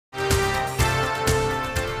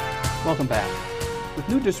Welcome back. With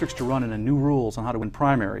new districts to run in and new rules on how to win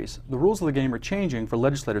primaries, the rules of the game are changing for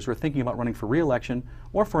legislators who are thinking about running for re-election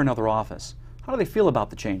or for another office. How do they feel about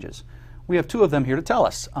the changes? We have two of them here to tell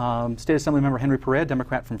us. State Assembly Member Henry Perea,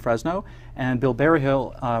 Democrat from Fresno, and Bill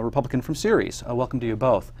Berryhill, Republican from Ceres. Welcome to you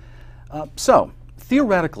both. So,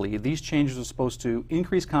 theoretically, these changes are supposed to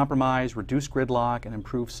increase compromise, reduce gridlock, and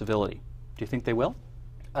improve civility. Do you think they will?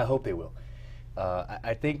 I hope they will.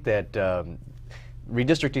 I think that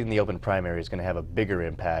redistricting in the open primary is going to have a bigger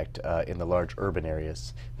impact in the large urban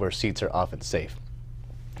areas where seats are often safe.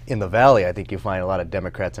 In the Valley, I think you find a lot of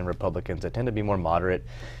Democrats and Republicans that tend to be more moderate.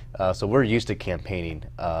 So we're used to campaigning,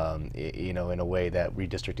 in a way that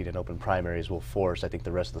redistricting and open primaries will force, I think,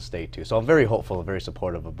 the rest of the state to. So I'm very hopeful and very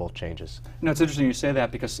supportive of both changes. You know, it's interesting you say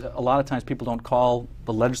that because a lot of times people don't call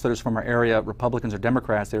the legislators from our area Republicans or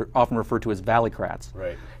Democrats. They're often referred to as Valleycrats.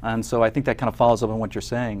 Right. And so I think that kind of follows up on what you're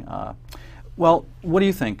saying. Well, what do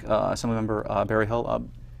you think, Assemblymember Berryhill? Do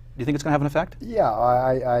you think it's going to have an effect? Yeah,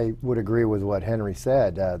 I would agree with what Henry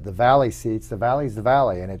said. The Valley seats, the Valley's the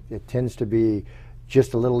Valley, and it tends to be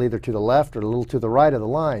just a little either to the left or a little to the right of the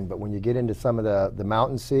line. But when you get into some of the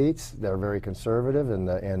mountain seats, they're very conservative, and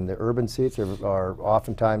the urban seats are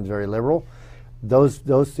oftentimes very liberal. Those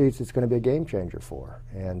seats, it's going to be a game changer for.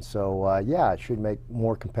 And so, yeah, it should make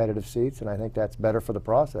more competitive seats, and I think that's better for the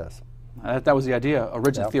process. That was the idea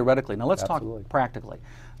originally, Yep. Theoretically. Now let's Absolutely. talk practically.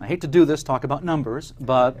 I hate to do this, talk about numbers,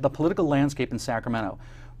 but the political landscape in Sacramento,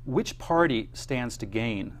 which party stands to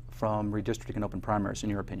gain from redistricting and open primaries, in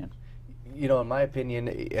your opinion? You know, in my opinion,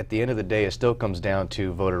 at the end of the day, it still comes down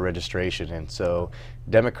to voter registration. And so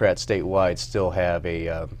Democrats statewide still have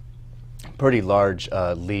a pretty large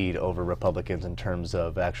lead over Republicans in terms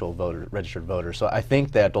of actual registered voters. So I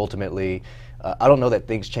think that ultimately, I don't know that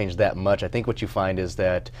things change that much. I think what you find is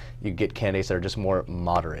that you get candidates that are just more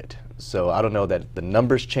moderate. So I don't know that the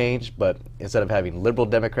numbers change, but instead of having liberal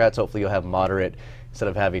Democrats, hopefully you'll have moderate. Instead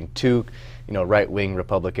of having two, right-wing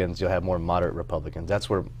Republicans, you'll have more moderate Republicans. That's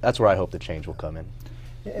where I hope the change will come in.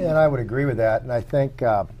 And I would agree with that. And I think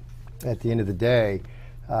at the end of the day,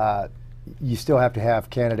 you still have to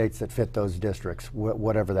have candidates that fit those districts,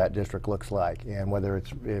 whatever that district looks like. And whether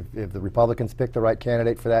it's if the Republicans pick the right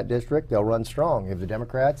candidate for that district, they'll run strong. If the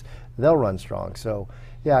Democrats, they'll run strong. So,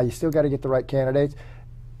 yeah, you still got to get the right candidates.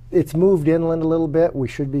 It's moved inland a little bit. We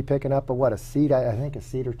should be picking up a seat, I think a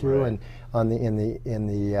seat or two, right, in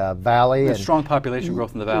the Valley. There's strong population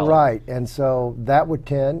growth in the Valley. Right, and so that would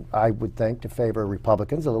tend, I would think, to favor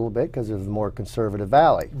Republicans a little bit because there's a more conservative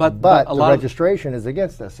Valley. But the registration is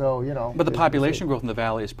against us, so But the population growth in the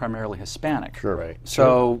Valley is primarily Hispanic. Sure. Right.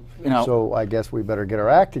 So So I guess we better get our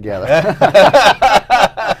act together.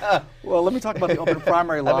 Well, let me talk about the open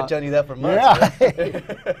primary law. I've been telling you that for months.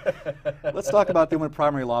 Yeah. Let's talk about the open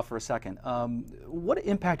primary law for a second. What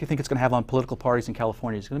impact do you think it's going to have on political parties in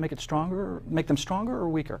California? Is it going to make it stronger, make them stronger or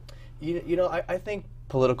weaker? I think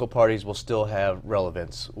political parties will still have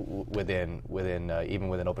relevance even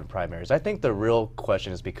within open primaries. I think the real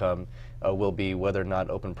question will be whether or not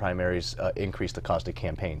open primaries increase the cost of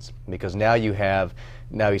campaigns, because now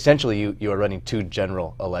essentially you are running two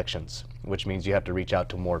general elections, which means you have to reach out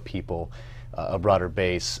to more people, a broader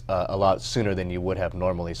base, a lot sooner than you would have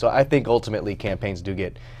normally. So I think ultimately campaigns do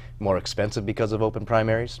get more expensive because of open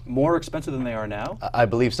primaries. More expensive than they are now? I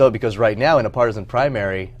believe so, because right now in a partisan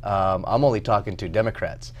primary, I'm only talking to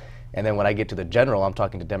Democrats. And then when I get to the general, I'm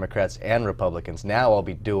talking to Democrats and Republicans. Now I'll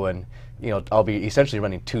be doing, I'll be essentially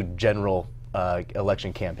running two general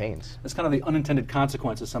election campaigns. It's kind of the unintended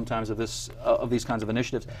consequences sometimes of these kinds of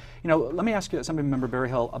initiatives. Let me ask you, Assemblymember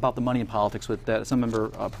Berryhill, about the money in politics that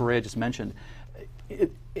Assemblymember Perea just mentioned.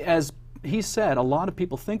 As he said, a lot of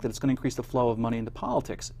people think that it's going to increase the flow of money into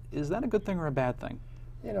politics. Is that a good thing or a bad thing?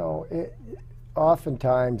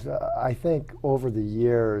 Oftentimes, I think over the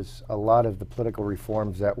years, a lot of the political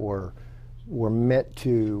reforms that were meant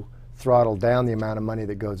to throttle down the amount of money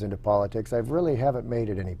that goes into politics, I really haven't made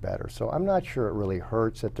it any better. So I'm not sure it really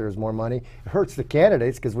hurts that there's more money. It hurts the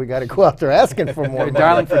candidates because we got to go out there asking for more money.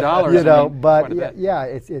 Darling for dollars. But yeah,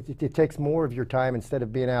 it takes more of your time. Instead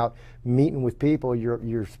of being out meeting with people,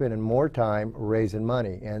 you're spending more time raising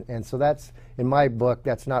money. And so that's, in my book,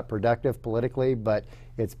 that's not productive politically, but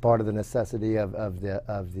it's part of the necessity of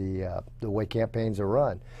the way campaigns are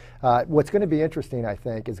run. What's going to be interesting, I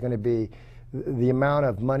think, is going to be the amount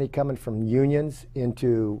of money coming from unions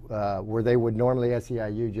into where they would normally,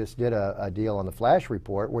 SEIU just did a deal on the flash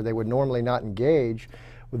report, where they would normally not engage,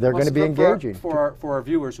 they're going to be engaging. For our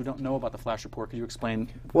viewers who don't know about the flash report, could you explain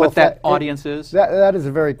what that audience is? That is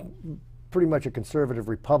pretty much a conservative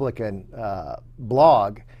Republican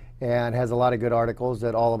blog, and has a lot of good articles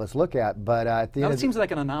that all of us look at. But at the Now end that of seems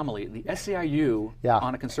like an anomaly. The SEIU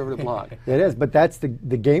on a conservative blog. it is, but that's the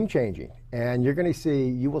game changing. And you're going to see,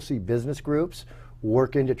 you will see business groups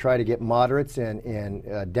working to try to get moderates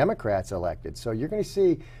and Democrats elected. So you're going to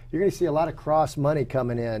see a lot of cross money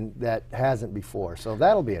coming in that hasn't before. So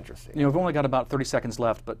that'll be interesting. You know, we've only got about 30 seconds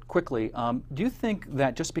left, but quickly, do you think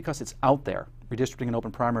that just because it's out there, redistricting and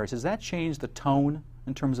open primaries, does that change the tone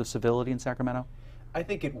in terms of civility in Sacramento? I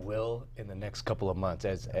think it will in the next couple of months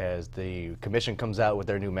as the commission comes out with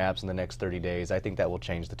their new maps in the next 30 days. I think that will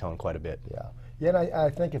change the tone quite a bit. Yeah, and I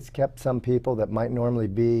think it's kept some people that might normally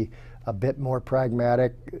be a bit more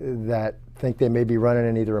pragmatic, that think they may be running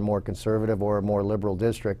in either a more conservative or a more liberal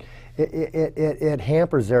district. It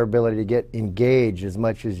hampers their ability to get engaged as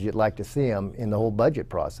much as you'd like to see them in the whole budget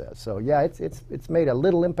process. So yeah, it's made a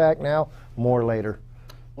little impact now, more later.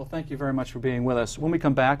 Well, thank you very much for being with us. When we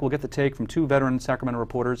come back, we'll get the take from two veteran Sacramento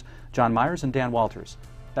reporters, John Myers and Dan Walters.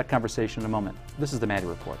 That conversation in a moment. This is the Maddy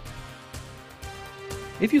Report.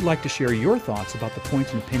 If you'd like to share your thoughts about the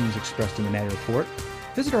points and opinions expressed in the Maddy Report,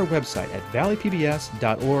 visit our website at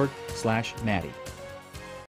valleypbs.org/Maddy.